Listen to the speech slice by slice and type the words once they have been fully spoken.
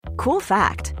Cool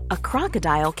fact, a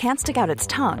crocodile can't stick out its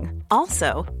tongue.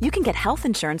 Also, you can get health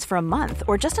insurance for a month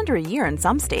or just under a year in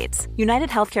some states. United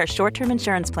Healthcare short-term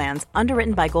insurance plans,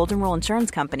 underwritten by Golden Rule Insurance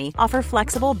Company, offer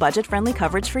flexible, budget-friendly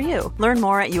coverage for you. Learn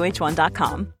more at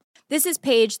uh1.com. This is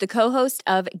Paige, the co-host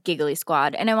of Giggly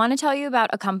Squad, and I want to tell you about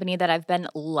a company that I've been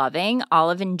loving,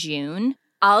 Olive & June.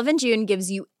 Olive & June gives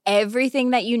you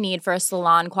everything that you need for a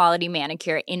salon-quality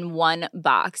manicure in one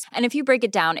box. And if you break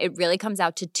it down, it really comes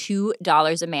out to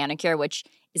 $2 a manicure, which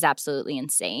is absolutely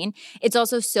insane. It's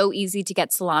also so easy to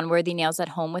get salon-worthy nails at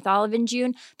home with Olive &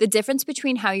 June. The difference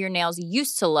between how your nails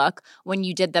used to look when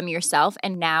you did them yourself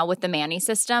and now with the Mani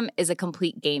system is a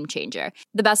complete game changer.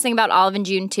 The best thing about Olive &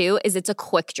 June, too, is it's a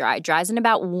quick dry. Dries in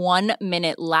about 1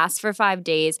 minute, lasts for 5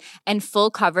 days, and full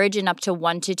coverage in up to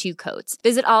 1 to 2 coats.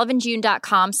 Visit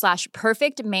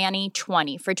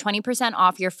oliveandjune.com/perfectmani20 for 20%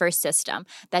 off your first system.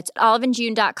 That's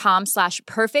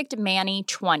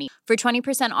oliveandjune.com/perfectmani20 for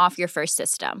 20% off your first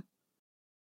system.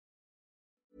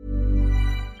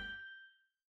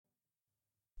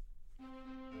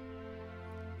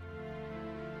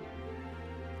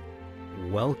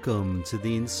 Welcome to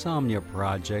the Insomnia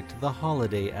Project, the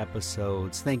holiday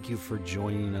episodes. Thank you for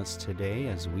joining us today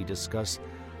as we discuss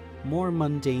more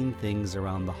mundane things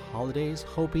around the holidays,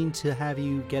 hoping to have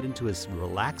you get into a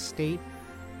relaxed state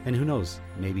and who knows,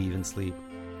 maybe even sleep.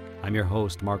 I'm your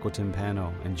host, Marco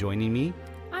Timpano, and joining me,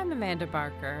 I'm Amanda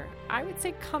Barker. I would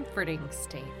say comforting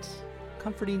state.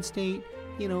 Comforting state,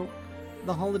 you know,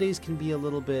 the holidays can be a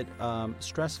little bit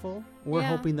stressful. We're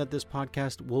hoping that this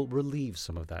podcast will relieve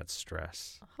some of that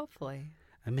stress. Hopefully.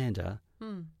 Amanda,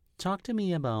 talk to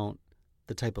me about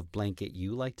the type of blanket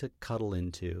you like to cuddle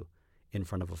into in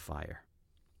front of a fire.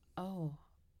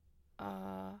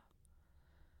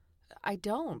 I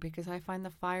don't, because I find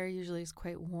the fire usually is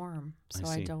quite warm, so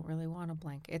I don't really want a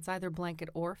blanket. It's either blanket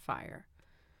or fire.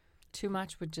 Too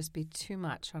much would just be too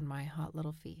much on my hot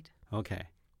little feet. Okay.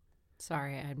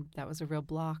 Sorry, that was a real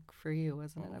block for you,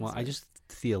 wasn't it? I just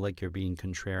feel like you're being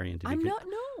contrarian to me. I'm not,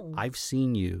 no. I've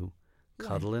seen you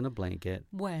cuddle in a blanket.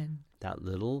 When? That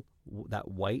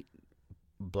white,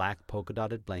 black polka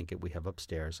dotted blanket we have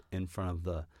upstairs in front of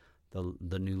the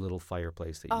new little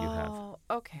fireplace that you have. Oh,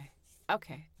 okay.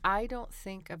 Okay. I don't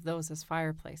think of those as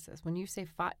fireplaces. When you say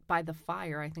by the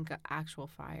fire, I think of actual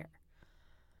fire.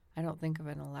 I don't think of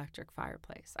an electric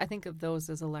fireplace. I think of those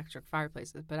as electric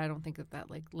fireplaces, but I don't think of that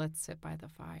like, let's sit by the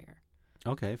fire.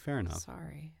 Okay, fair enough.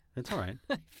 Sorry. It's all right.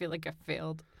 I feel like I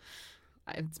failed.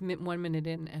 It's 1 minute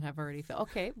in and I've already failed.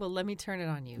 Okay, well, let me turn it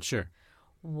on you. Sure.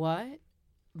 What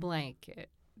blanket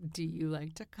do you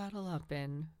like to cuddle up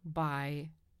in by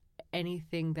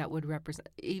anything that would represent,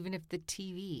 even if the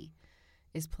TV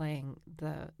is playing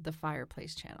the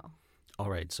fireplace channel? All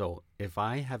right, so if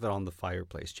I have it on the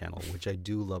fireplace channel, which I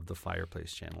do love the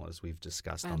fireplace channel, as we've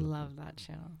discussed. I love that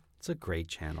channel. It's a great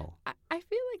channel. I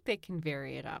feel like they can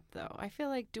vary it up, though. I feel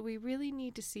like, do we really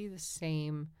need to see the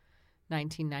same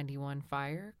 1991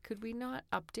 fire? Could we not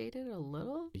update it a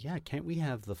little? Yeah, can't we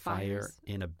have the fire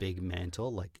in a big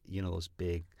mantle, like, you know, those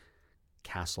big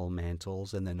castle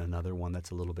mantles, and then another one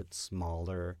that's a little bit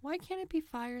smaller? Why can't it be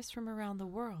fires from around the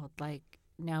world? Like,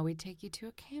 now we take you to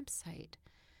a campsite.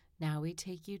 Now we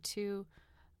take you to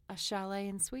a chalet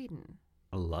in Sweden.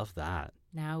 I love that.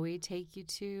 Now we take you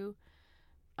to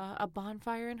a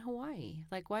bonfire in Hawaii.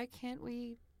 Like, why can't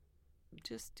we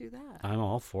just do that? I'm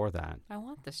all for that. I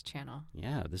want this channel.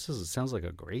 Yeah, sounds like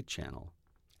a great channel.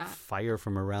 Fire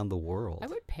from around the world. I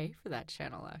would pay for that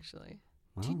channel, actually.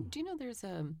 Wow. Do you know there's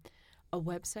a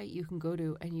website you can go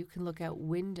to and you can look at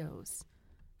windows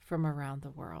from around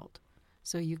the world?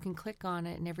 So you can click on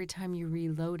it, and every time you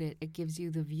reload it, it gives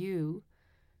you the view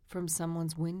from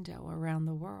someone's window around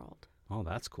the world. Oh,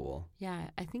 that's cool. Yeah,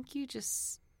 I think I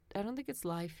don't think it's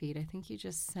live feed. I think you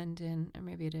just send in, or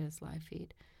maybe it is live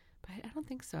feed, but I don't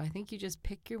think so. I think you just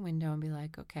pick your window and be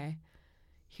like, okay,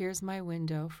 here's my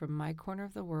window from my corner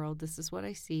of the world. This is what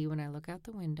I see when I look out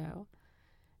the window.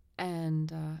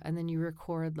 And then you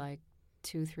record like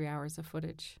 2-3 hours of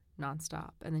footage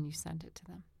nonstop, and then you send it to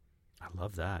them. I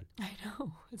love that. I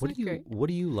know. Isn't that great? What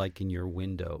do you like in your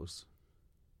windows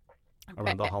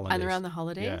around the holidays? And around the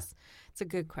holidays? Yeah. It's a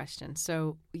good question.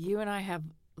 So you and I have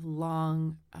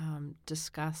long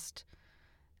discussed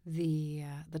the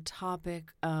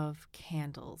topic of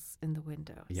candles in the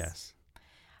windows. Yes.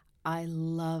 I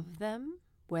love them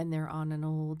when they're on an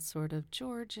old sort of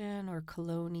Georgian or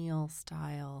colonial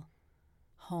style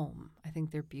home. I think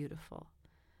they're beautiful.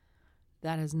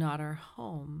 That is not our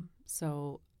home,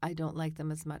 so I don't like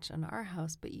them as much in our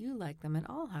house, but you like them in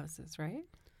all houses, right?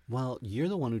 Well, you're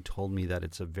the one who told me that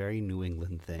it's a very New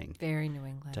England thing. Very New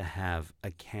England. To have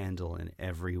a candle in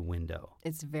every window.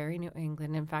 It's very New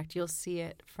England. In fact, you'll see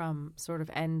it from sort of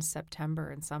end September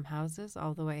in some houses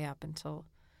all the way up until,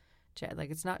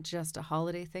 like, it's not just a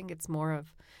holiday thing. It's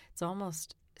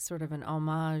almost sort of an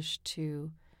homage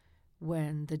to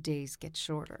when the days get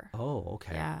shorter. Oh,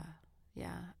 okay. Yeah.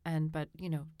 But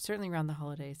certainly around the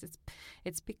holidays,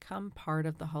 it's become part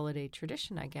of the holiday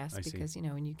tradition, I guess, because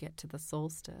when you get to the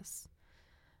solstice,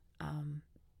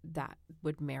 that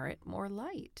would merit more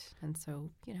light. And so,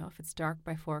 if it's dark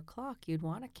by 4:00, you'd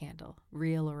want a candle,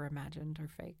 real or imagined or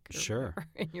fake, or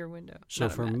in your window. So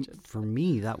for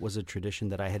me, that was a tradition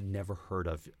that I had never heard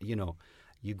of.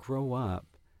 You grow up,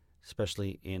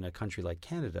 especially in a country like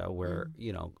Canada, where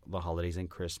the holidays and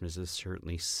Christmas is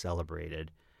certainly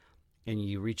celebrated. And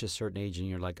you reach a certain age and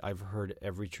you're like, I've heard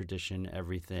every tradition,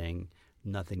 everything,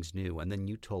 nothing's new. And then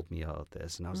you told me about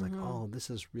this and I was like, oh, this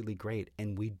is really great.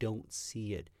 And we don't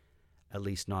see it, at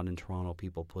least not in Toronto,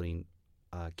 people putting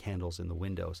candles in the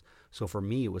windows. So for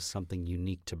me, it was something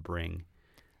unique to bring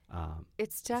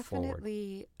It's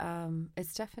definitely forward.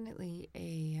 It's definitely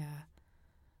a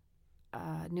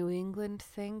New England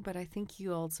thing, but I think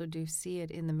you also do see it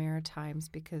in the Maritimes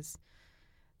because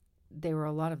they were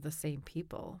a lot of the same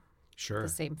people. Sure. The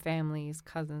same families,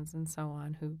 cousins, and so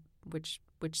on. Which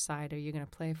side are you going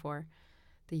to play for,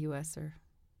 the U.S. or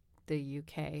the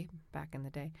UK back in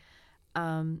the day?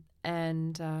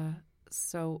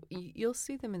 So you'll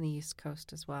see them in the East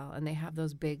Coast as well, and they have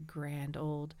those big, grand,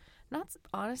 old, not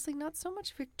so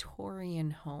much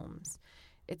Victorian homes.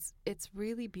 It's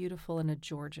really beautiful in a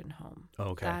Georgian home. Oh,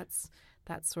 okay. That's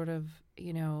sort of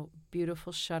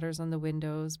beautiful shutters on the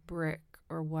windows, brick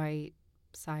or white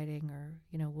siding or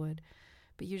wood,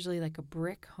 but usually like a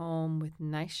brick home with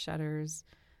nice shutters,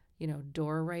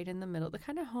 door right in the middle, the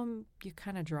kind of home you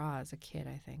kind of draw as a kid,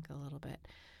 I think, a little bit.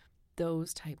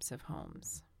 Those types of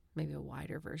homes, maybe a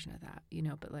wider version of that,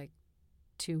 but like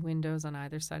 2 windows on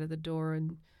either side of the door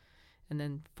and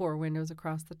then 4 windows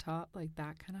across the top, like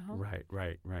that kind of home.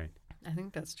 Right. I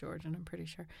think that's Georgian, I'm pretty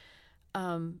sure.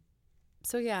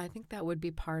 So, yeah, I think that would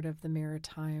be part of the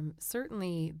Maritime.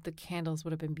 Certainly the candles would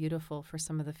have been beautiful for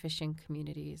some of the fishing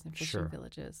communities and fishing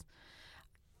villages.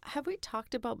 Have we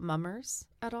talked about mummers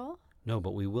at all? No,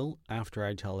 but we will after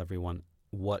I tell everyone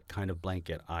what kind of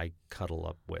blanket I cuddle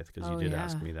up with, because you did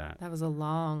ask me that. That was a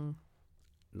long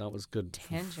That was good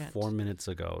tangent. 4 minutes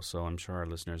ago, so I'm sure our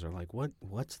listeners are like,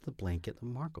 what's the blanket of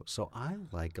Marco? So I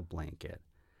like a blanket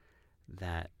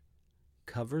that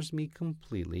covers me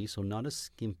completely, so not a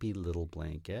skimpy little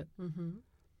blanket. Mm-hmm.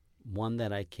 One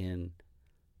that I can,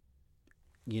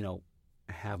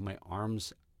 have my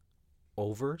arms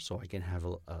over so I can have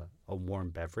a warm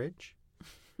beverage,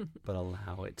 but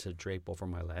allow it to drape over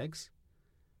my legs.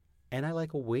 And I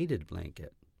like a weighted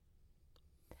blanket.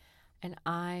 And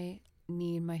I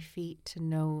need my feet to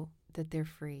know that they're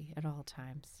free at all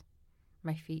times.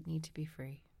 My feet need to be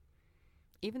free.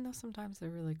 Even though sometimes they're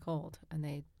really cold and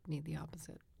they need the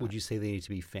opposite. Would you say they need to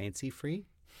be fancy free?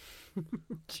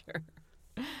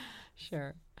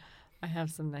 Sure. I have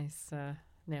some nice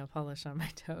nail polish on my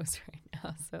toes right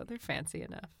now, so they're fancy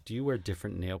enough. Do you wear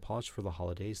different nail polish for the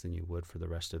holidays than you would for the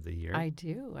rest of the year? I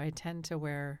do. I tend to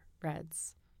wear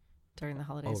reds during the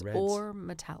holidays. Reds. Or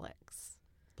metallics.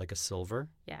 Like a silver?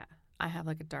 Yeah. I have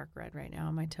like a dark red right now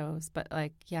on my toes, but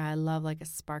I love like a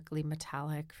sparkly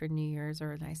metallic for New Year's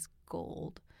or a nice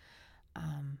gold.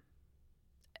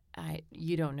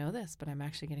 You don't know this, but I'm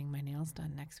actually getting my nails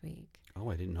done next week.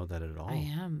 Oh, I didn't know that at all. I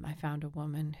am. I found a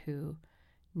woman who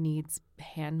needs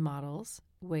hand models.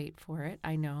 Wait for it.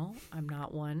 I know I'm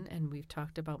not one, and we've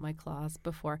talked about my claws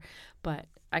before, but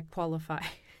I qualify.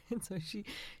 And so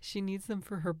she needs them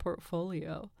for her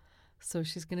portfolio. So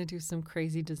she's going to do some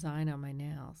crazy design on my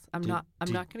nails. I'm not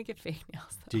going to get fake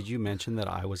nails, though. Did you mention that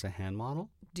I was a hand model?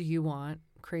 Do you want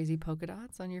crazy polka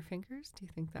dots on your fingers? Do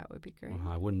you think that would be great? Well,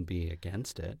 I wouldn't be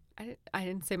against it. I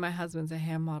didn't say my husband's a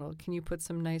hand model. Can you put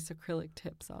some nice acrylic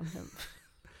tips on him?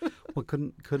 Well,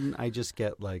 couldn't I just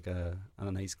get like a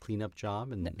nice cleanup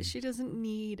job? And She doesn't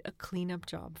need a cleanup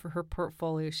job for her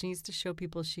portfolio. She needs to show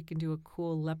people she can do a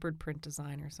cool leopard print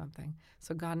design or something.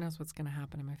 So God knows what's going to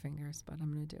happen to my fingers, but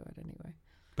I'm going to do it anyway.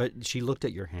 But she looked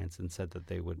at your hands and said that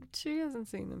they would... She hasn't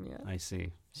seen them yet. I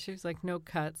see. She was like, no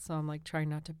cuts, so I'm like trying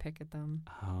not to pick at them.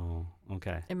 Oh,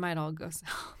 okay. It might all go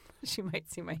south. She might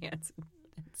see my hands and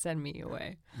send me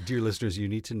away. Dear listeners, you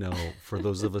need to know, for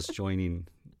those of us joining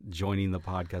the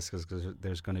podcast, because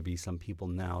there's going to be some people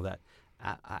now that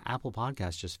Apple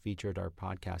Podcasts just featured our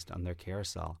podcast on their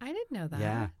carousel. I didn't know that.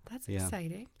 Yeah. That's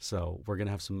exciting. So we're going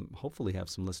to hopefully have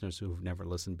some listeners who've never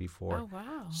listened before. Oh,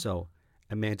 wow. So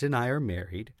Amanda and I are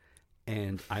married,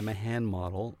 and I'm a hand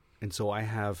model, and so I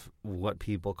have what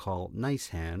people call nice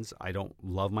hands. I don't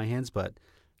love my hands, but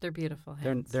They're beautiful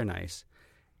hands. they're nice.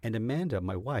 And Amanda,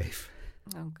 my wife,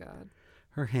 Oh, God.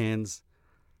 her hands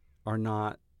are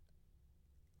not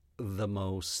the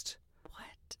most,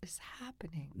 What is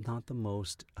happening?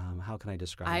 how can I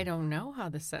describe I it? don't know how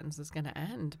this sentence is going to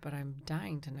end, but I'm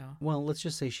dying to know. Well, let's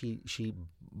just say she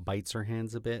bites her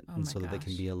hands a bit, Oh and my so that they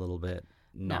can gosh. be a little bit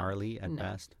gnarly at No.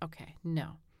 best. Okay,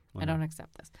 no. Why I not? don't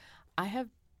accept this. I have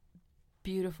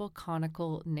beautiful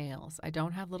conical nails. I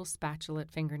don't have little spatulate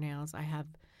fingernails. I have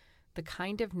the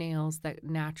kind of nails that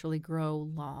naturally grow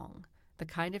long. The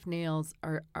kind of nails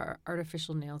are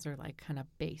artificial nails are like kind of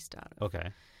based out of.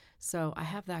 Okay. So I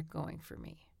have that going for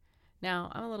me.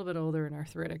 Now, I'm a little bit older and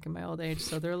arthritic in my old age,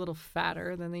 so they're a little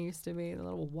fatter than they used to be, a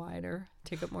little wider,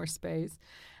 take up more space.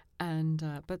 And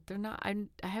but they're not.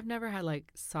 I have never had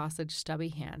like sausage stubby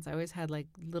hands. I always had like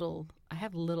little. I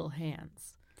have little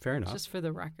hands. Fair enough. Just for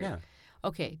the record. Yeah.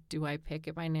 Okay. Do I pick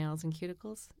at my nails and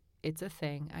cuticles? It's a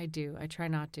thing. I do. I try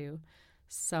not to.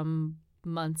 Some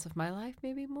months of my life,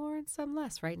 maybe more, and some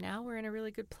less. Right now, we're in a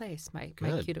really good place. My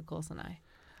cuticles and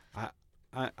I.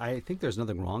 I think there's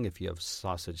nothing wrong if you have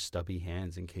sausage stubby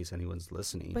hands, in case anyone's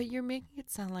listening. But you're making it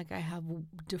sound like I have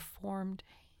deformed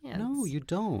hands. No, you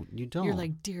don't. You don't. You're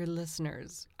like, dear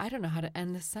listeners, I don't know how to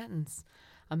end this sentence.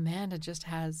 Amanda just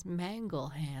has mangle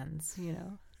hands, you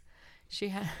know. She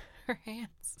has her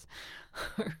hands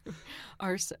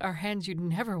are hands you'd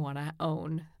never want to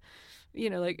own. You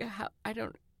know, like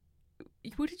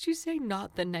what did you say?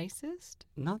 Not the nicest?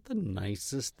 Not the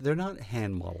nicest. They're not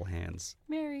hand model hands.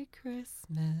 Merry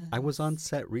Christmas. I was on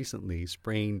set recently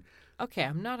spraying. Okay,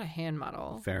 I'm not a hand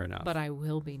model. Fair enough. But I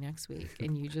will be next week,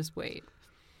 and you just wait.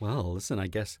 Well, listen, I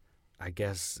guess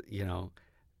you know,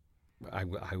 I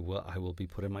will be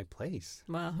put in my place.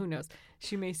 Well, who knows?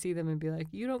 She may see them and be like,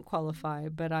 "You don't qualify,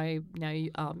 but I'm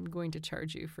going to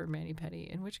charge you for mani-pedi."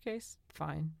 In which case,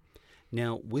 fine.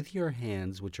 Now, with your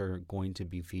hands, which are going to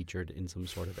be featured in some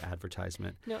sort of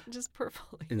advertisement, No, just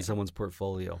portfolio. in someone's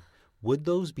portfolio, would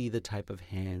those be the type of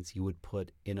hands you would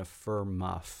put in a fur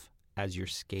muff as you're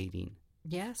skating?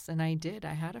 Yes, and I did.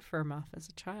 I had a fur muff as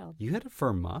a child. You had a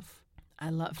fur muff? I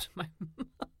loved my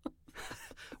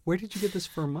Where did you get this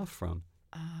fur muff from?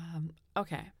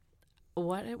 Okay.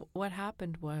 What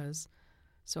happened was,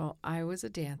 so I was a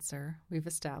dancer. We've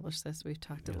established this. We've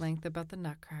talked at length about the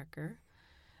Nutcracker.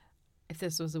 If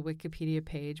this was a Wikipedia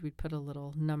page, we'd put a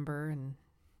little number and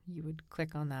you would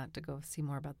click on that to go see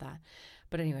more about that.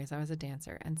 But anyways, I was a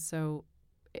dancer. And so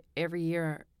every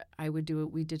year I would do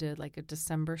it. We did like a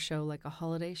December show, like a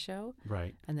holiday show.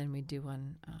 Right. And then we'd do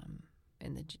one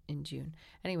in June.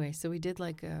 Anyway, so we did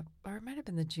like or it might have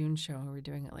been the June show. We were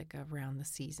doing it like around the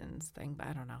seasons thing, but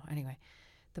I don't know. Anyway,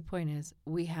 the point is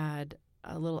we had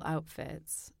little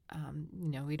outfits.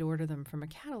 We'd order them from a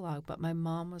catalog, but my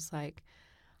mom was like,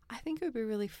 I think it would be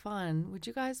really fun. Would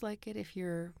you guys like it if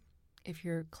your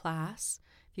class,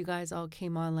 if you guys all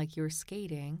came on like you were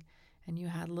skating and you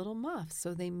had little muffs?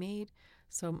 So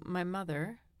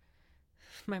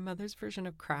my mother's version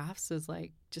of crafts is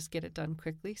like just get it done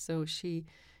quickly. So she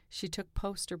took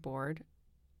poster board,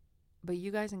 but you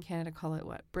guys in Canada call it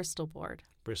what? Bristol board.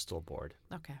 Bristol board.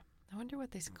 Okay. I wonder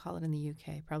what they call it in the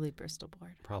UK. Probably Bristol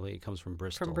board. Probably it comes from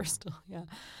Bristol. From Bristol, yeah.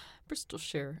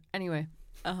 Bristolshire. Anyway,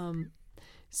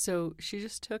 so she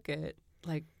just took it,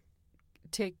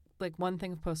 take one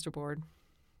thing of poster board,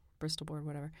 Bristol board,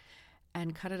 whatever,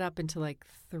 and cut it up into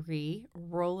 3,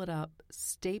 roll it up,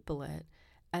 staple it,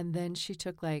 and then she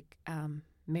took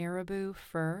marabou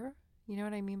fur. You know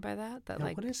what I mean by that?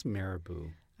 What is marabou?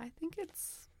 I think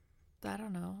I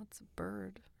don't know, it's a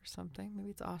bird or something. Maybe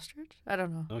it's ostrich. I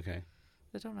don't know. Okay.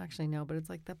 I don't actually know, but it's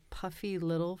like the puffy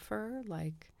little fur,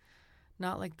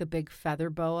 not like the big feather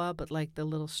boa, but like the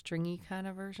little stringy kind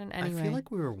of version. Anyway, I feel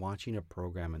like we were watching a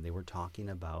program and they were talking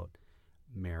about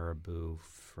marabou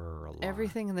fur a lot.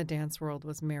 Everything in the dance world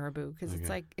was marabou because it's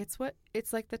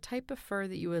like the type of fur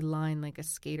that you would line like a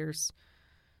skater's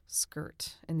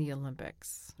skirt in the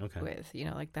Olympics with,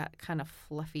 like that kind of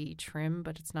fluffy trim,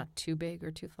 but it's not too big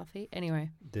or too fluffy. Anyway,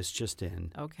 this just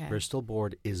in. Okay. Bristol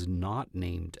board is not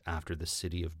named after the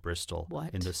city of Bristol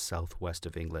What? in the southwest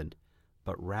of England,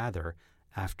 but rather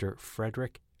after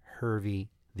Frederick Hervey,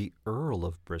 the Earl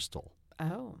of Bristol.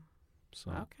 Oh.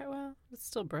 So Okay, well, it's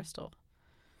still Bristol.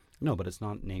 no, but it's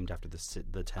not named after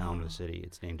the town or the city.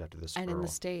 It's named after this And Earl. in the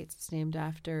States, it's named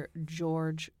after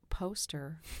George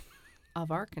Poster of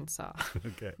Arkansas.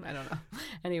 Okay. I don't know.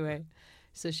 Anyway,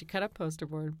 so she cut up poster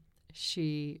board.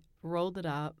 She rolled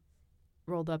up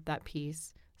that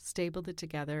piece, stapled it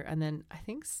together, and then I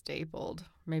think stapled,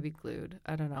 maybe glued,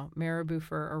 I don't know, marabou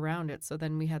fur around it. So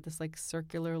then we had this like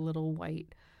circular little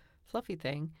white fluffy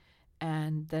thing.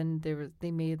 And then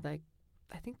they made like,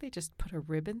 I think they just put a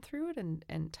ribbon through it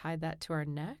and tied that to our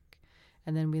neck.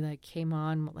 And then we like came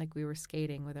on like we were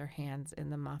skating with our hands in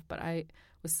the muff. But I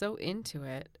was so into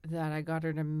it that I got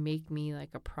her to make me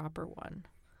like a proper one,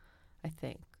 I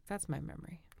think. That's my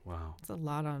memory. Wow. It's a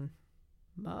lot on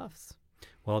muffs.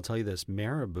 Well, I'll tell you this.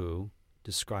 Marabou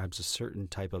describes a certain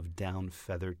type of down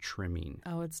feather trimming.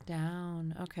 Oh, it's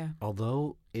down. Okay.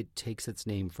 Although it takes its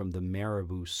name from the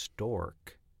marabou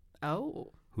stork,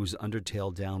 whose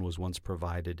undertail down was once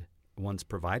provided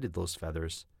those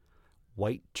feathers,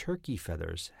 white turkey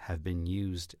feathers have been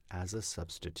used as a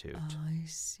substitute. Oh, I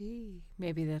see.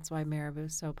 Maybe that's why marabou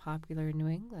is so popular in New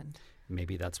England.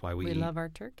 Maybe that's why we love our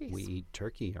turkeys. We eat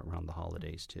turkey around the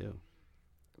holidays too.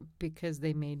 Because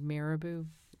they made marabou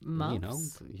muffs? You know,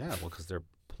 yeah. Well, because they're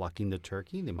plucking the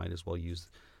turkey, they might as well use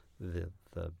the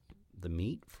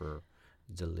meat for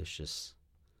delicious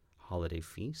holiday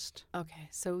feast. Okay,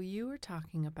 so you were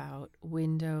talking about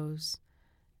windows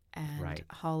and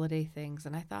holiday things,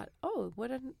 and I thought,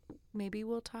 maybe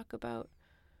we'll talk about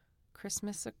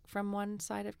Christmas from one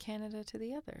side of Canada to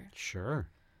the other. Sure.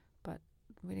 But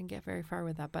we didn't get very far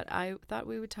with that. But I thought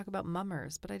we would talk about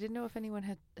mummers, but I didn't know if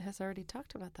anyone has already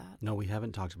talked about that. No, we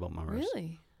haven't talked about mummers.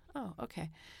 Really? Oh,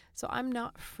 okay. So I'm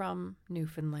not from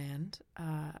Newfoundland.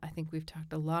 I think we've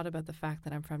talked a lot about the fact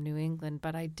that I'm from New England,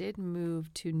 but I did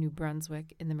move to New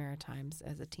Brunswick in the Maritimes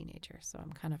as a teenager, so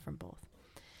I'm kind of from both.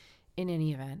 In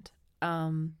any event,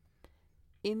 in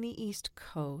the East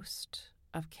Coast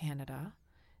of Canada,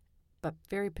 but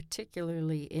very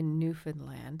particularly in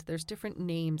Newfoundland, there's different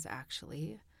names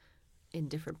actually in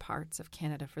different parts of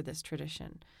Canada for this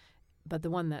tradition. But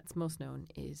the one that's most known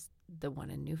is the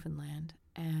one in Newfoundland.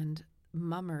 And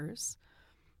mummers,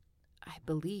 I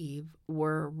believe,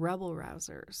 were rebel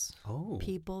rousers. Oh.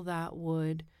 People that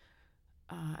would,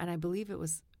 and I believe it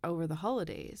was over the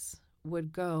holidays,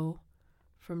 would go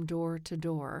from door to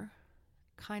door,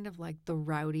 kind of like the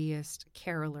rowdiest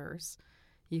carolers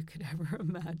you could ever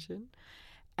imagine.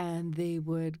 And they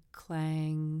would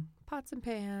clang pots and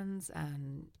pans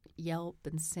and yelp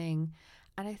and sing.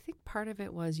 And I think part of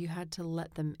it was you had to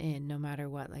let them in no matter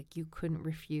what. Like you couldn't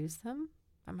refuse them.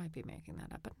 I might be making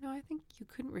that up, but no, I think you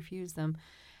couldn't refuse them.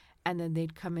 And then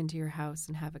they'd come into your house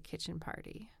and have a kitchen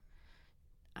party.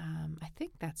 I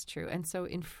think that's true. And so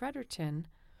in Fredericton,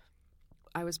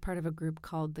 I was part of a group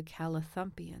called the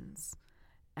Calathumpians.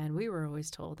 And we were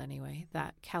always told anyway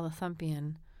that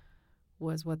Calathumpian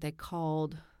was what they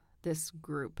called this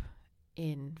group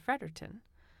in Fredericton.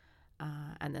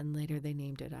 And then later they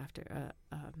named it after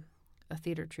a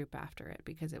theater troupe after it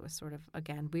because it was sort of,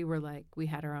 again, we were like, we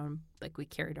had our own, like we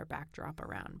carried our backdrop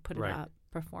around, put it up,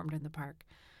 performed in the park.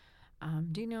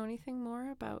 Do you know anything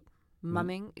more about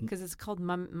mumming? Because it's called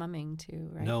mumming too,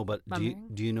 right? No, but do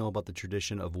you know about the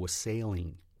tradition of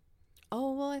wassailing?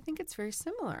 Oh, well, I think it's very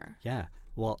similar. Yeah.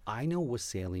 Well, I know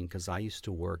wassailing because I used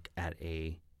to work at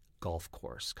a golf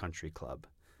course country club.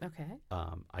 Okay.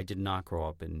 I did not grow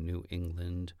up in New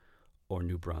England or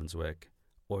New Brunswick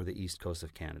or the east coast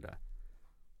of Canada,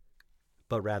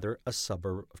 but rather a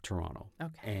suburb of Toronto.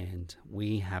 Okay. And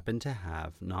we happened to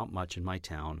have, not much in my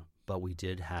town, but we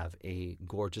did have a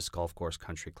gorgeous golf course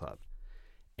country club.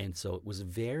 And so it was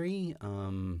very,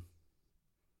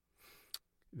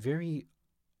 very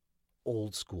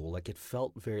old school. Like it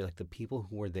felt very like the people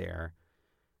who were there,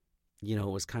 you know,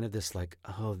 it was kind of this like,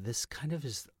 oh, this kind of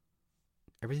is,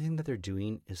 everything that they're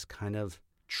doing is kind of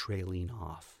trailing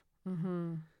off.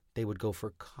 Mm-hmm. They would go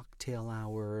for cocktail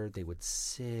hour. They would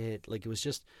sit. Like it was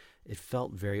just, it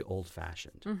felt very old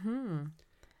fashioned. Mm-hmm.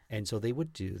 And so they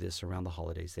would do this around the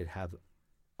holidays. They'd have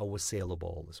a wassail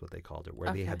bowl is what they called it,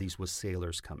 where they had these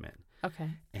wassailers come in. Okay.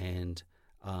 And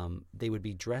they would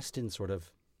be dressed in sort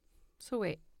of. So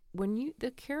wait, when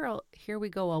the carol, Here We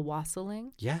Go a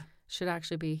Wassailing? Yeah. Should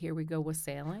actually be Here We Go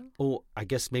Wassailing? Oh, I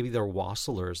guess maybe they're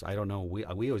wassailers. I don't know. We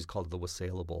always called it the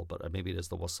wassailable, but maybe it is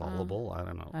the wassailable. I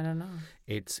don't know. I don't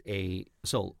know.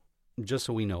 So just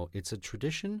so we know, it's a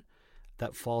tradition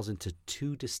that falls into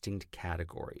two distinct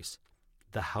categories.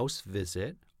 The house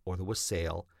visit, or the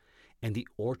wassail, and the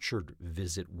orchard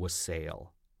visit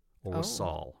wassail, or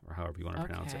wassail, or however you want to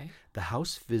pronounce it. The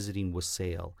house visiting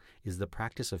wassail is the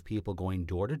practice of people going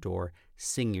door to door,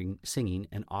 singing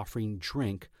and offering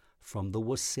drink from the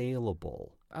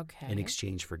wassailable in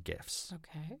exchange for gifts.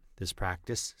 Okay. This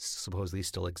practice supposedly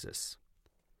still exists.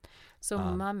 So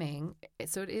mumming,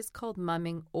 so it is called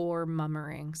mumming or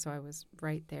mummering, so I was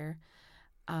right there.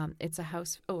 It's a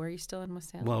house. Oh, are you still in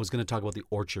Wassailing? Well, I was going to talk about the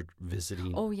orchard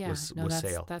visiting. Oh, yeah. No,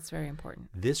 Wassail. that's very important.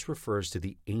 This refers to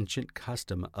the ancient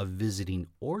custom of visiting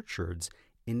orchards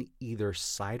in either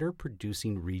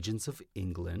cider-producing regions of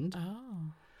England,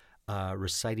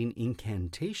 reciting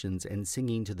incantations and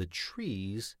singing to the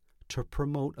trees to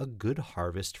promote a good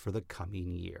harvest for the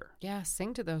coming year. Yeah,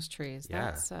 sing to those trees.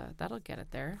 Yeah. That'll get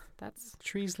it there.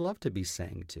 Trees love to be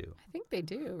sang to. I think they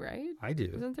do, right? I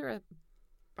do.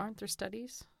 Aren't there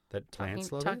studies That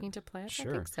plants love talking it? to plants?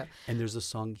 Sure. I think so. And there's a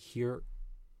song, Here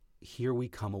We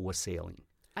Come a Wassailing.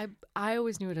 I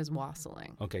always knew it as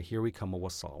wassailing. Okay, Here We Come a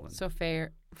Wassailing. So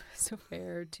fair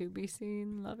to be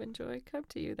seen, love and joy come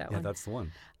to you. That one. Yeah, that's the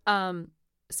one.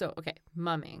 So, okay,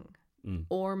 mumming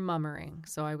or mummering.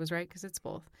 So I was right because it's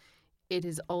both. It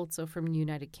is also from the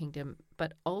United Kingdom,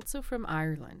 but also from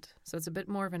Ireland. So it's a bit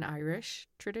more of an Irish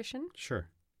tradition. Sure.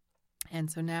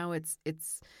 And so now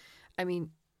I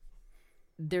mean,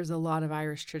 there's a lot of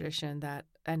Irish tradition that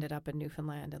ended up in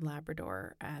Newfoundland and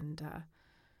Labrador, and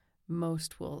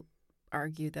most will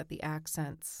argue that the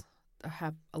accents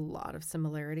have a lot of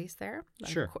similarities there.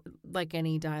 Sure. Like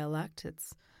any dialect,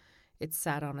 it's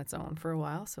sat on its own for a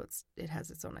while, so it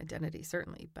has its own identity,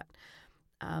 certainly. But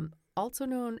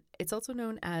it's also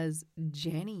known as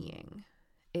jannying.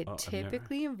 It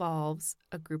typically involves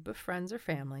a group of friends or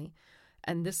family,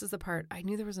 and this is the part I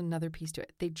knew there was another piece to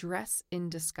it. They dress in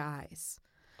disguise.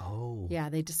 Oh. Yeah,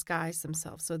 they disguise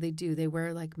themselves. So they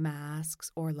wear like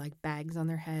masks or like bags on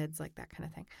their heads, like that kind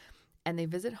of thing. And they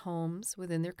visit homes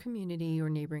within their community or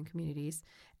neighboring communities.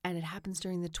 And it happens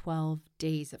during the 12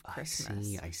 days of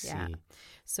Christmas. I see. Yeah.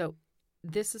 So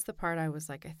this is the part I was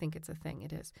like, I think it's a thing.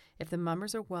 It is. If the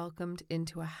mummers are welcomed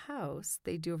into a house,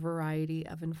 they do a variety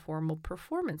of informal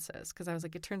performances. Because I was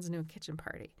like, it turns into a kitchen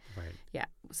party. Right. Yeah.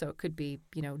 So it could be,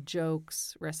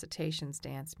 jokes, recitations,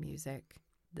 dance, music.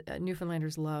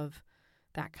 Newfoundlanders love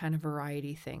that kind of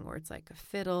variety thing where it's like a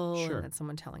fiddle and then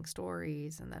someone telling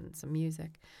stories and then some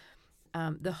music.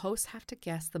 The hosts have to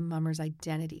guess the mummers'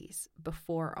 identities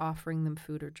before offering them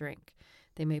food or drink.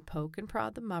 They may poke and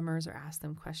prod the mummers or ask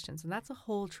them questions. And that's a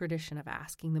whole tradition of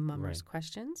asking the mummers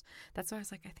questions. That's why I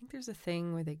was like, I think there's a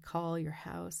thing where they call your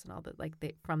house and all that, like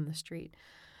from the street.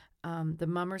 The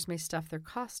mummers may stuff their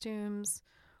costumes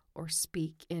or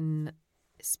speak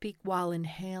while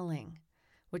inhaling,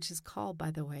 which is called,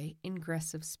 by the way,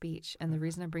 ingressive speech. And the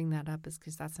reason I bring that up is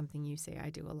because that's something you say I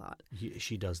do a lot.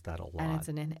 She does that a lot.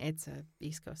 And it's a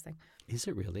East Coast thing. Is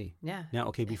it really? Yeah. Now,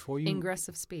 okay, before you...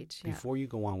 Ingressive speech, yeah. Before you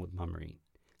go on with mummering,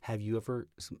 have you ever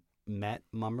met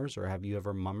mummers or have you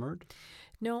ever mummered?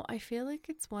 No, I feel like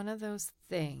it's one of those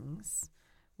things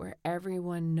where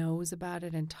everyone knows about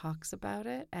it and talks about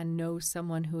it and knows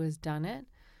someone who has done it,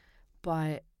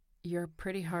 but you're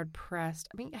pretty hard pressed.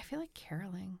 I mean, I feel like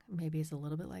caroling maybe is a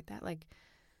little bit like that. Like,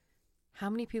 how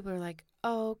many people are like,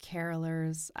 oh,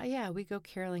 carolers? Yeah, we go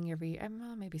caroling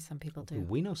well, maybe some people do.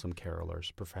 We know some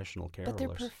carolers, professional carolers. But they're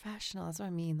professional. That's what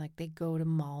I mean. Like, they go to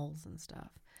malls and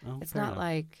stuff. Oh, it's fair not enough.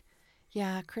 like,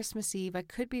 yeah, Christmas Eve, I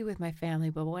could be with my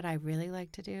family, but what I really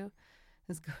like to do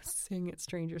is go sing at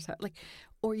strangers' house. Like,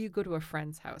 or you go to a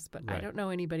friend's house. But I don't know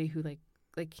anybody who like,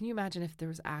 can you imagine if there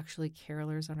was actually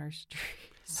carolers on our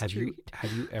street?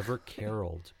 Have you ever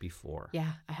caroled before?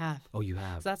 Yeah, I have. Oh, you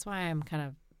have. So that's why I'm kind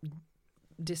of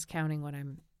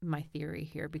discounting my theory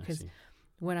here, because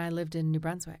when I lived in New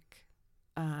Brunswick,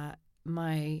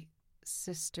 my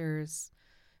sister's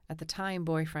at the time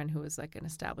boyfriend, who was like an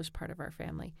established part of our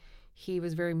family, he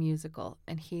was very musical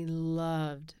and he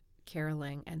loved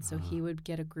caroling, and so he would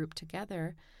get a group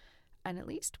together. And at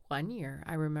least one year,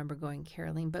 I remember going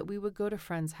caroling, but we would go to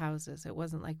friends' houses. It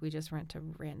wasn't like we just went to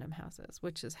random houses,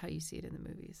 which is how you see it in the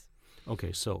movies.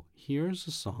 Okay, so here's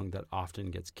a song that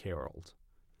often gets caroled,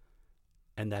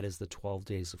 and that is the 12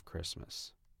 Days of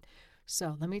Christmas.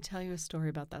 So let me tell you a story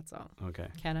about that song. Okay.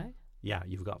 Can I? Yeah,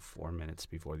 you've got 4 minutes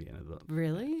before the end of the...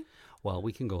 Really? Well,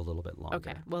 we can go a little bit longer.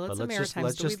 Okay. Well, it's but a maritime,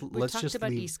 so we've talked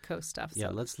about leave, East Coast stuff. Yeah,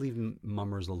 let's leave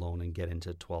mummers alone and get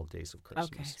into 12 Days of Christmas.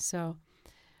 Okay,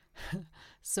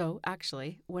 so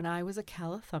actually, when I was a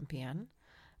Calathumpian,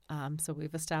 so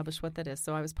we've established what that is.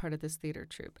 So I was part of this theater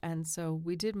troupe. And so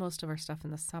we did most of our stuff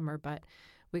in the summer, but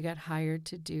we got hired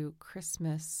to do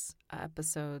Christmas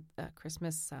events at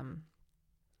Christmas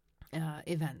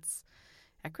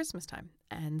time.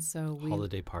 And so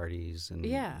holiday parties and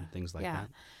things like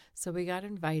that. So we got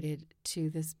invited to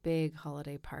this big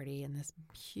holiday party in this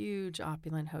huge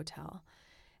opulent hotel.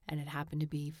 And it happened to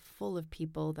be full of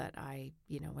people that I,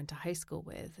 went to high school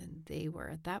with. And they were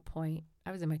at that point,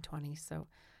 I was in my 20s, so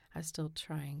I was still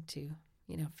trying to,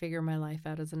 figure my life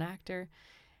out as an actor.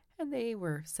 And they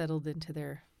were settled into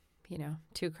their,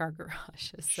 2-car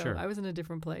garages. So Sure. I was in a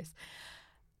different place.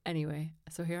 Anyway,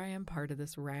 so here I am, part of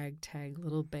this ragtag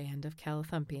little band of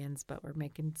Calathumpians, but we're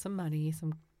making some money,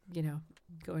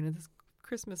 going to this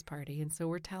Christmas party. And so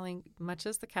we're telling, much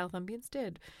as the Calathumpians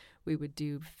did, we would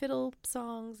do fiddle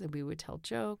songs and we would tell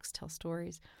jokes, tell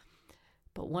stories.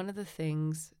 But one of the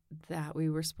things that we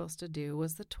were supposed to do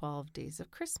was the 12 Days of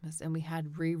Christmas, and we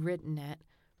had rewritten it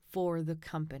for the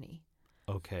company.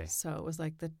 Okay. So it was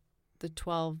like the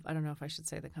 12, I don't know if I should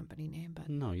say the company name, but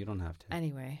No, you don't have to.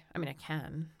 anyway, I mean, I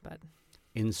can, but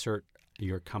Insert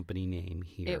your company name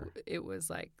here. it was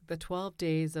like the 12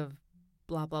 days of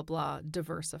blah, blah, blah,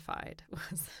 diversified.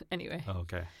 Anyway,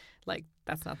 Okay. like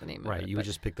that's not the name Right. of it. You would but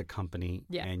just pick the company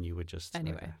Yeah. and you would just.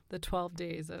 anyway, okay. the 12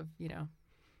 days of,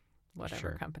 whatever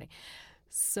Sure. company.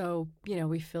 So,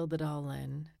 we filled it all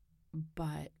in,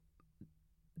 but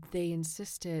they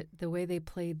insisted the way they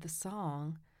played the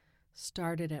song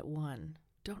started at 1.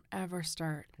 Don't ever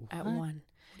start at What? 1. What do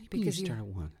you mean Because you start at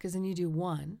 1? Because then you do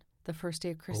 1, the first day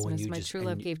of and Christmas, you my just- true and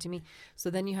love you- gave to me. So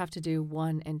then you have to do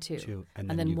 1 and 2. 2, And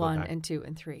you then go 1 back. and 2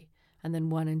 and 3. And then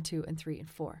 1 and 2 and 3 and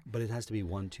 4. But it has to be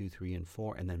 1, 2, 3, and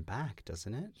 4, and then back,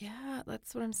 doesn't it? Yeah,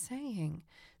 that's what I'm saying.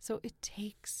 So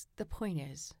the point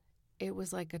is, it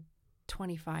was like a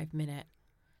 25-minute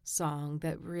song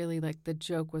that really, like, the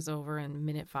joke was over in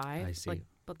minute 5. I see.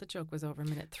 But the joke was over in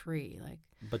minute 3. Like,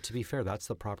 But to be fair, that's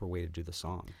the proper way to do the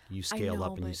song. You scale know,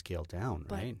 up and you but- scale down,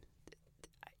 but- right?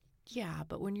 yeah,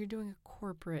 but when you're doing a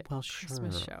corporate Well, sure.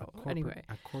 Christmas a show, corporate- anyway,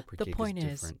 a corporate the gig point is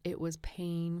is, different. it was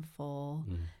painful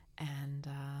Mm. and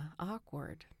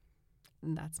awkward.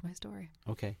 And that's my story.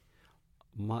 Okay.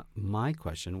 My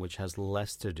question, which has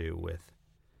less to do with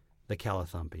the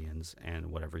Calathumpians and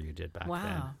whatever you did back then.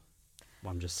 Wow.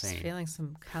 Well, I'm just Just saying. feeling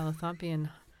some Calathumpian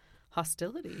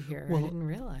hostility here. Well, I didn't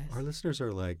realize. Our listeners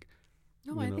are like,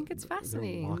 No, you I know, think it's they're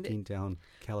fascinating. walking down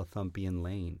Calathumpian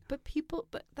Lane. But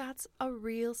that's a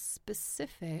real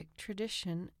specific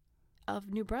tradition of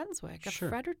New Brunswick, of Sure.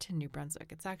 Fredericton, New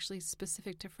Brunswick. It's actually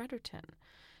specific to Fredericton.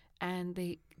 And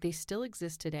they still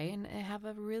exist today, and they have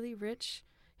a really rich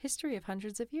history of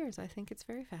hundreds of years. I think it's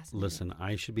very fascinating. Listen,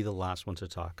 I should be the last one to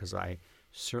talk because I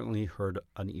certainly heard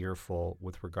an earful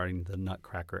with regarding the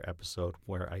Nutcracker episode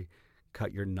where I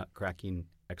cut your nutcracking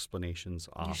explanations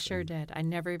off. You sure did. I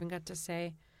never even got to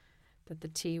say that the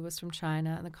tea was from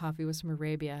China and the coffee was from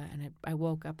Arabia, and I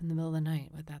woke up in the middle of the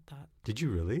night with that thought. Did you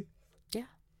really? Yeah.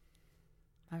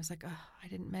 I was like, oh, I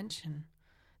didn't mention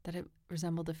that it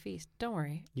resembled a feast. Don't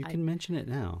worry. You can mention it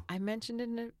now. I mentioned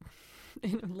it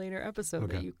in a later episode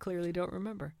that Okay. you clearly don't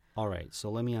remember. All right, so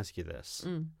let me ask you this.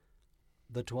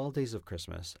 The 12 Days of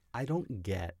Christmas, I don't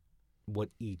get what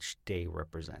each day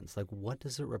represents. Like, what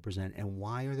does it represent, and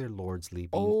why are there lords leaping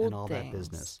Old and all things. that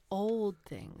business? Old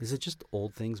things. Is it just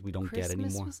old things we don't Christmas get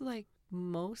anymore? was like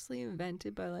mostly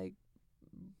invented by like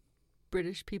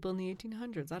British people in the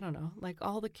 1800s. I don't know. Like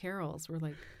all the carols were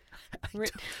like.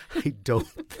 I don't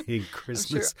think I'm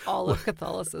Christmas. sure all of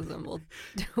Catholicism will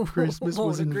Christmas won't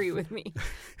wasn't- agree with me.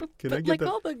 But, Can I but get like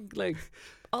that?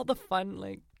 all the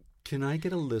fun Can I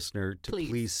get a listener to Please.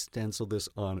 please stencil this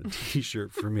on a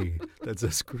T-shirt for me that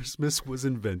says Christmas was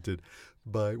invented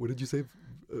by, what did you say?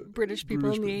 British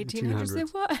people in the 1800s. They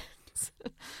 1800s. was.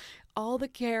 All the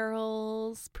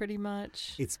carols, pretty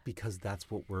much. It's because that's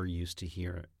what we're used to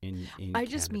here in I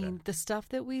just Canada. mean the stuff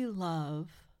that we love: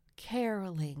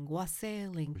 caroling,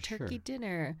 wassailing, Sure. turkey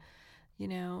dinner.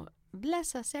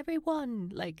 Bless us,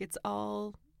 everyone. Like that's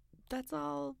all.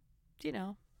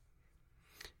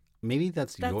 Maybe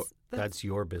that's That's-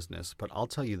 your business, but I'll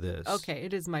tell you this. Okay,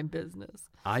 it is my business.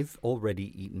 I've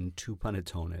already eaten 2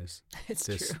 panettones It's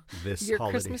this true. this Your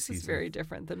holiday Christmas season. is very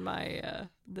different than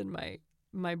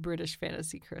my British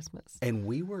fantasy Christmas. And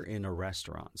we were in a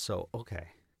restaurant. So, okay.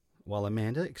 While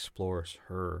Amanda explores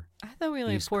her, I thought we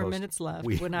only had East 4 Coast, minutes left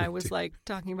we when I was did. like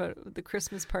talking about the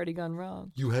Christmas party gone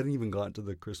wrong. you hadn't even gotten to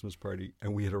the Christmas party,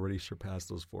 and we had already surpassed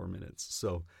those 4 minutes.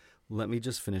 So let me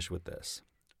just finish with this.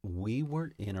 We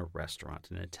were in a restaurant,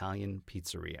 an Italian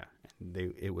pizzeria. And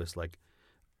it was like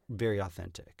very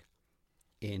authentic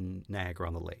in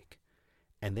Niagara-on-the-Lake.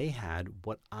 And they had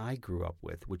what I grew up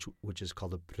with, which is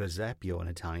called a presepio in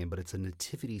Italian, but it's a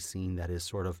nativity scene that is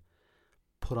sort of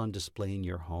put on display in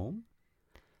your home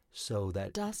so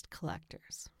that... Dust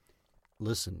collectors.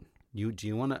 Listen, do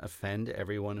you want to offend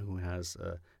everyone who has...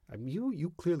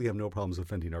 you clearly have no problems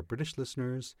offending our British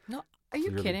listeners. No, are you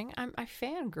Clearly. kidding? I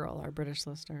fangirl our British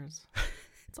listeners.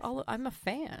 I'm a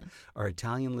fan. Our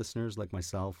Italian listeners like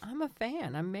myself, I'm a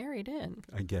fan. I'm married in.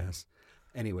 I guess.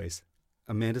 Anyways,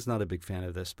 Amanda's not a big fan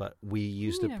of this, but we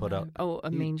used to put up... a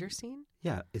manger scene?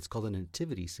 Yeah, it's called a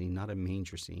nativity scene, not a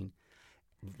manger scene.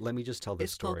 let me just tell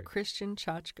this story. It's called Christian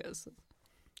tchotchkes.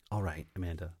 All right,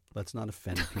 Amanda, let's not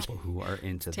offend people who are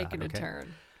into that. Taking a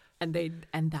turn.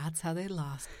 And that's how they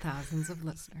lost thousands of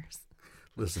listeners.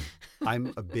 Listen,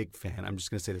 I'm a big fan. I'm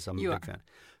just going to say this. I'm a big fan.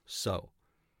 So,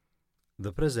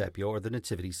 the presepio, or the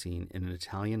nativity scene in an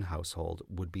Italian household,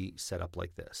 would be set up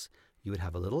like this. You would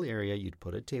have a little area, you'd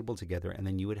put a table together, and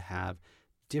then you would have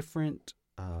different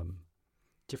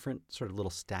sort of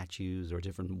little statues or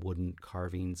different wooden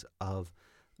carvings of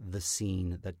the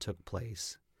scene that took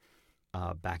place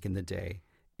back in the day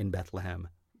in Bethlehem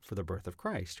for the birth of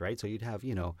Christ, right? So you'd have,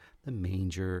 the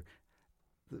manger,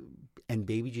 and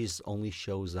baby Jesus only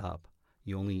shows up.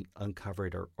 You only uncover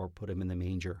it or put him in the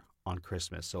manger on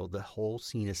Christmas. So the whole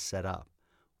scene is set up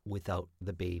without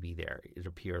the baby there. It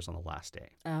appears on the last day.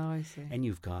 Oh, I see. And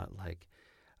you've got like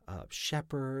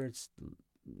shepherds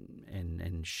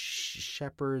and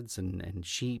shepherds and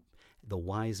sheep, the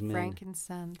wise men,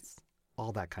 frankincense,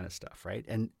 all that kind of stuff, right?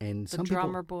 And the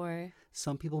drummer boy.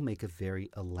 Some people make a very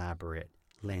elaborate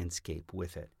landscape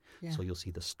with it. Yeah. So you'll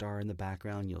see the star in the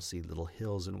background, you'll see little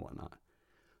hills and whatnot.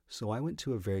 So I went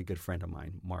to a very good friend of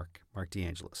mine, Mark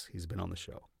DeAngelis. He's been on the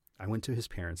show. I went to his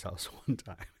parents' house one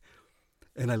time,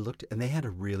 and I looked, and they had a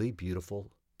really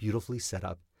beautifully set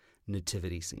up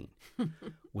nativity scene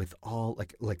with all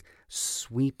like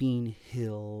sweeping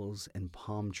hills and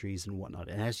palm trees and whatnot.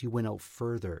 And as you went out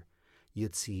further,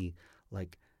 you'd see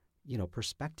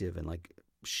perspective and like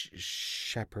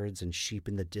shepherds and sheep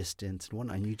in the distance and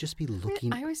whatnot. And you'd just be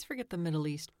looking. I always forget the Middle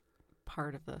East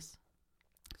part of this.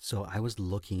 So I was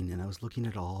looking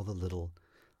at all the little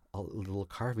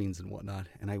carvings and whatnot,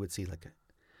 and I would see like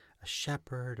a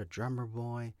shepherd, a drummer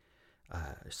boy,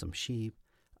 some sheep,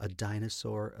 a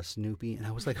dinosaur, a Snoopy, and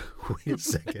I was like, wait a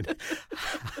second,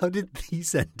 how did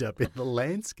these end up in the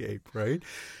landscape, right?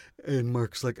 And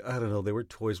Mark's like, I don't know, they were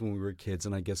toys when we were kids,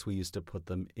 and I guess we used to put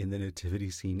them in the nativity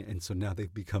scene, and so now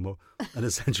they've become an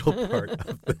essential part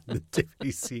of the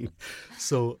nativity scene.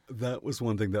 So that was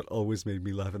one thing that always made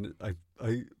me laugh, and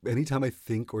I anytime I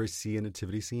think or see a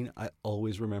nativity scene, I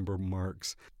always remember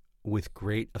Mark's with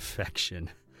great affection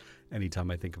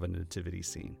anytime I think of a nativity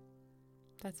scene.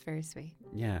 That's very sweet.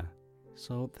 Yeah.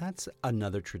 So that's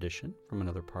another tradition from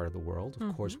another part of the world.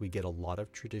 Of course, we get a lot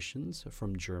of traditions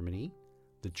from Germany,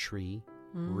 the tree,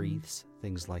 wreaths,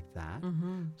 things like that.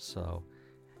 Mm-hmm. So,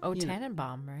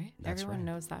 Tannenbaum, right? Everyone right.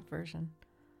 knows that version,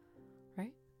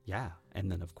 right? Yeah.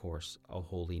 And then, of course, A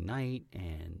Holy Night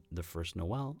and the First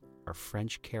Noel are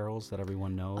French carols that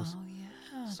everyone knows. Oh,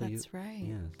 yeah. So that's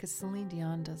right. Because Celine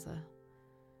Dion does a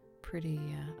pretty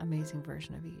amazing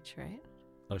version of each, right?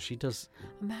 Oh, she does.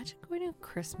 Imagine going to a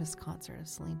Christmas concert of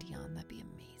Celine Dion. That'd be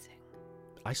amazing.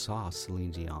 I saw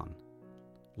Celine Dion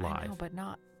live. I know, but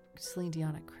not Celine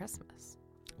Dion at Christmas.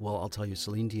 Well, I'll tell you,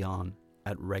 Celine Dion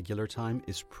at regular time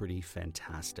is pretty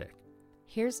fantastic.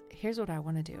 Here's what I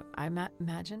want to do. I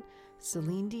imagine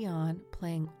Celine Dion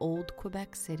playing old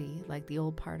Quebec City, like the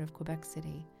old part of Quebec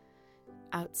City,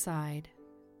 outside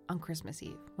on Christmas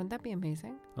Eve. Wouldn't that be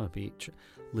amazing? Oh,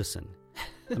 listen,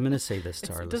 I'm going to say this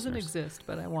to our listeners. It doesn't exist,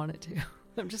 but I want it to.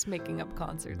 I'm just making up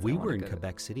concerts. We were in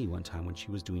Quebec City one time when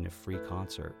she was doing a free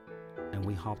concert, and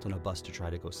we hopped on a bus to try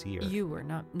to go see her. You were,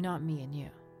 not me and you.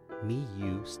 Me,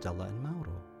 you, Stella, and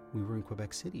Mauro. We were in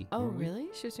Quebec City. Oh, really?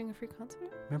 She was doing a free concert?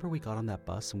 Remember we got on that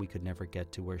bus and we could never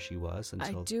get to where she was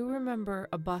until... I do remember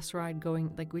a bus ride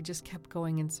going, like we just kept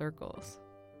going in circles.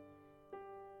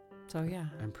 So, yeah.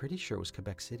 I'm pretty sure it was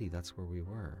Quebec City. That's where we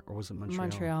were. Or was it Montreal?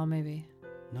 Montreal, maybe.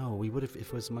 No, we would have. If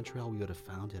it was Montreal, we would have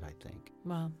found it, I think.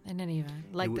 Well, in any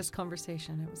event, this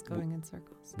conversation, it was going in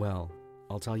circles. Well,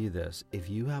 I'll tell you this. If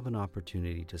you have an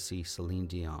opportunity to see Celine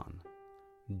Dion,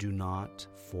 do not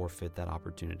forfeit that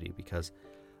opportunity, because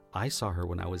I saw her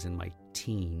when I was in my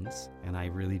teens, and I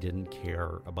really didn't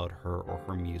care about her or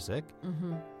her music.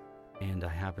 Mm-hmm. And I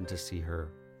happened to see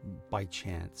her by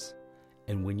chance.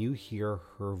 And when you hear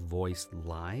her voice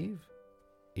live,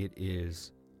 it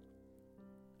is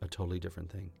a totally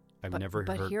different thing. I've never heard...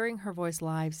 But hearing her voice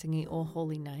live singing "Oh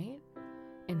Holy Night"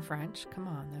 in French, come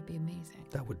on, that'd be amazing.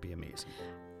 That would be amazing.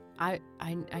 I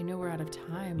know we're out of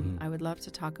time. Mm-hmm. I would love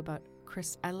to talk about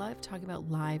I love talking about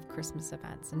live Christmas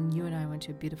events, and you and I went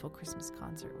to a beautiful Christmas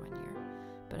concert one year,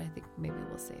 but I think maybe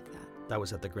we'll save that. That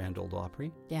was at the Grand Ole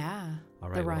Opry? Yeah. All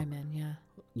right, the Ryman, yeah.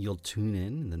 You'll tune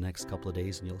in the next couple of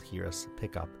days and you'll hear us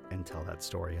pick up and tell that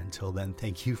story. Until then,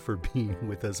 thank you for being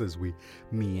with us as we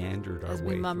meandered our way through.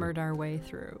 As we mummered our way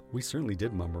through. We certainly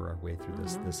did mummer our way through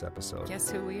this episode.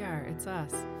 Guess who we are? It's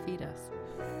us. Feed us.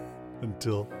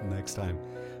 Until next time,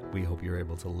 we hope you're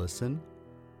able to listen,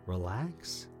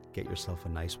 relax, get yourself a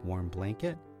nice warm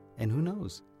blanket, and who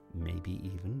knows, maybe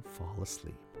even fall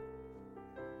asleep.